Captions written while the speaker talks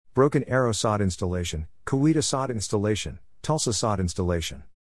Broken Arrow sod installation, Coweta sod installation, Tulsa sod installation.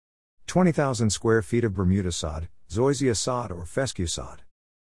 20,000 square feet of Bermuda sod, zoysia sod or fescue sod.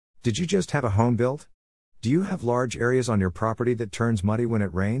 Did you just have a home built? Do you have large areas on your property that turns muddy when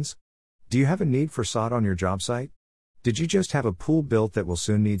it rains? Do you have a need for sod on your job site? Did you just have a pool built that will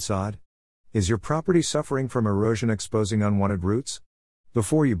soon need sod? Is your property suffering from erosion exposing unwanted roots?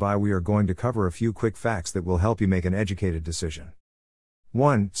 Before you buy, we are going to cover a few quick facts that will help you make an educated decision.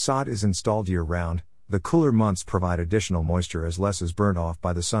 1. Sod is installed year-round. The cooler months provide additional moisture as less is burnt off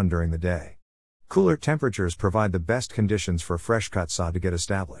by the sun during the day. Cooler temperatures provide the best conditions for fresh-cut sod to get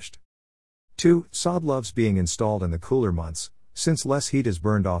established. 2. Sod loves being installed in the cooler months, since less heat is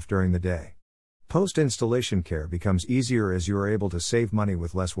burned off during the day. Post-installation care becomes easier as you are able to save money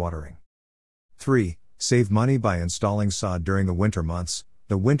with less watering. 3. Save money by installing sod during the winter months.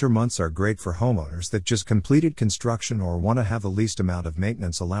 The winter months are great for homeowners that just completed construction or want to have the least amount of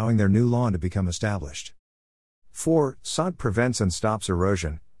maintenance, allowing their new lawn to become established. 4. Sod prevents and stops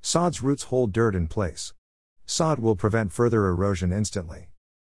erosion. Sod's roots hold dirt in place. Sod will prevent further erosion instantly.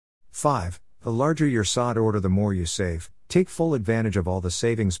 5. The larger your sod order, the more you save. Take full advantage of all the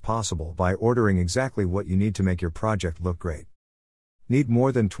savings possible by ordering exactly what you need to make your project look great. Need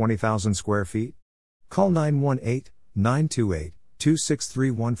more than 20,000 square feet? Call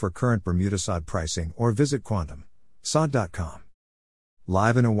 918-928-2631 for current Bermuda sod pricing or visit quantumsod.com.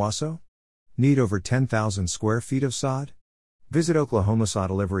 Live in Owasso? Need over 10,000 square feet of sod? Visit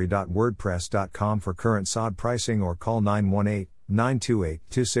oklahomasodelivery.wordpress.com for current sod pricing or call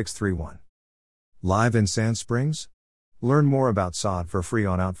 918-928-2631. Live in Sand Springs? Learn more about sod for free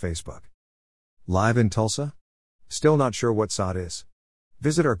on Facebook. Live in Tulsa? Still not sure what sod is?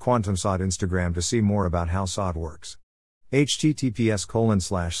 Visit our Quantum Sod Instagram to see more about how sod works.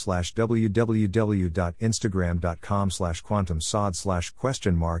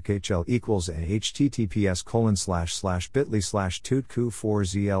 https://www.instagram.com/quantumsod/?hl and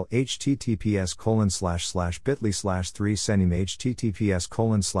https://bit.ly/tootku4zl https://bit.ly/3senim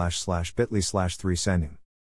https://bit.ly/3senim